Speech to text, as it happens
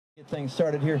Things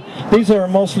started here. These are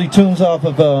mostly tunes off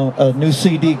of a new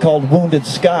CD called Wounded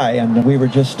Sky, and we were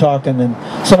just talking and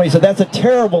somebody said that's a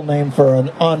terrible name for an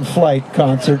on-flight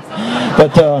concert,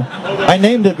 but I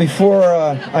named it before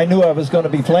I knew I was going to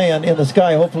be playing in the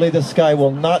sky. Hopefully this sky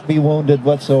will not be wounded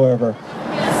whatsoever.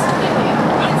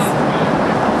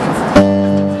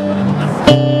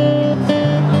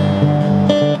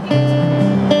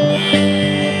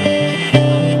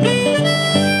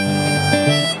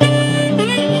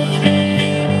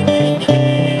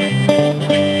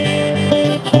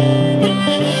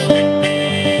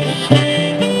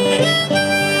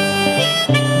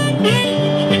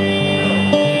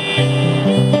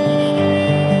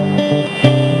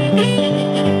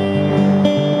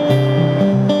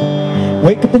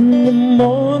 Wake up in the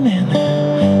morning,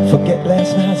 forget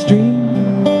last night's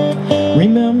dream.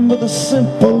 Remember the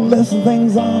simplest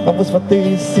things are always what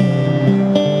they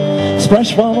seem.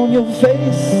 Splash one on your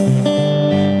face,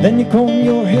 then you comb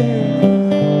your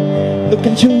hair. Look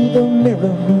into the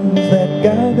mirror, who's that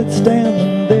guy that's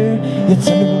standing there? It's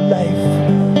a new life,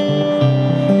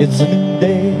 it's a new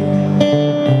day,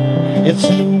 it's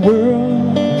a new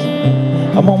world,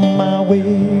 I'm on my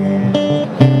way.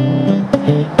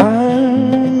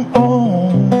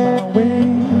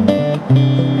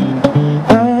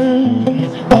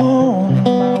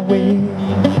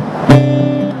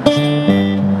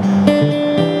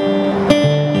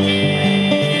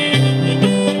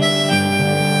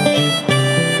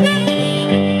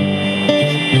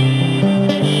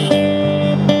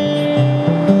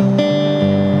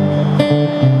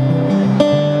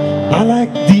 I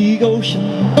like the ocean,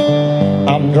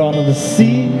 I'm drawn to the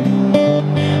sea.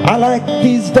 I like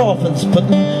these dolphins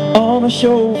putting on a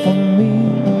show for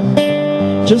me.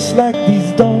 Just like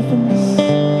these dolphins,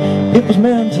 it was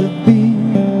meant to be.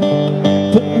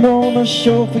 Putting on a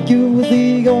show for you is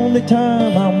the only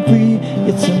time I'm free.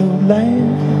 It's a new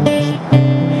life,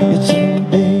 it's a new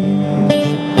day,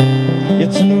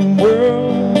 it's a new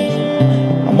world,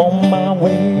 I'm on my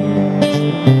way.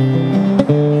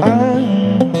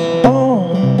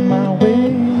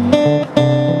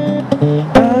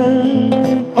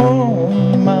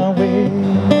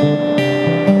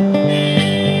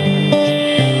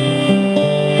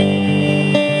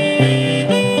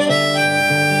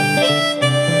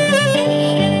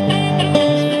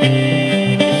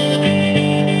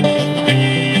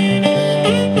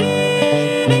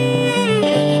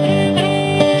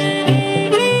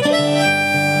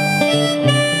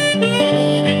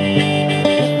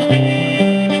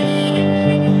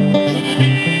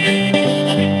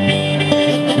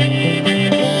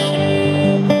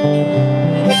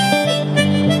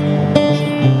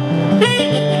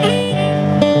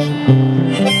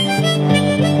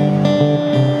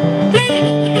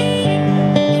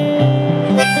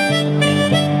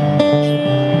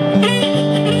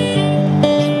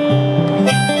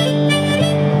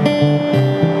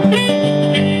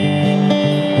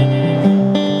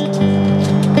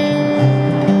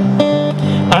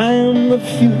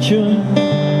 Future,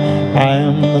 I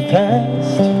am the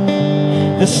past.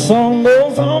 This song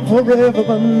goes on forever,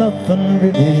 but nothing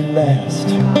really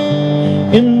lasts.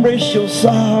 Embrace your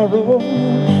sorrow,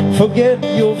 forget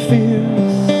your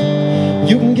fears.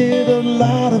 You can get a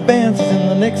lot of answers in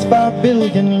the next 5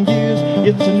 billion years.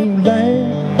 It's a new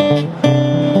life,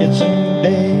 it's a new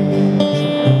day,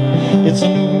 it's a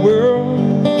new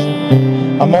world,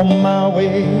 I'm on my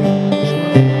way.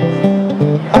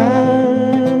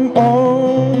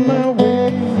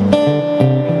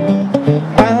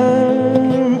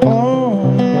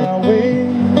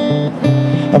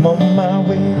 I'm on my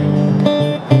way,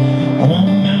 I'm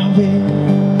on my way.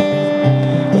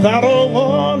 Without a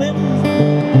warning,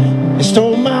 you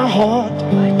stole my heart.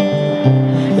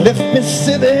 You left me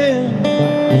sitting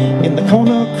in the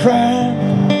corner crying.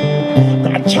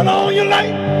 Now turn on your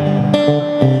light,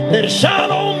 let it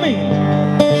shine on me.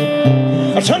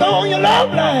 Turn on your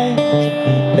love light,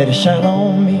 let it shine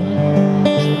on me.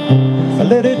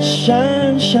 Let it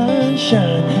shine, shine,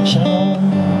 shine, shine on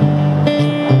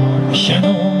me. Shine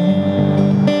on me.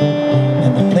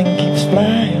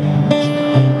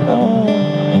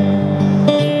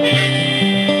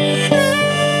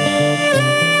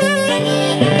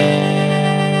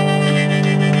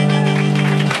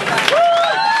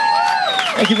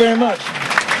 Thank you very much.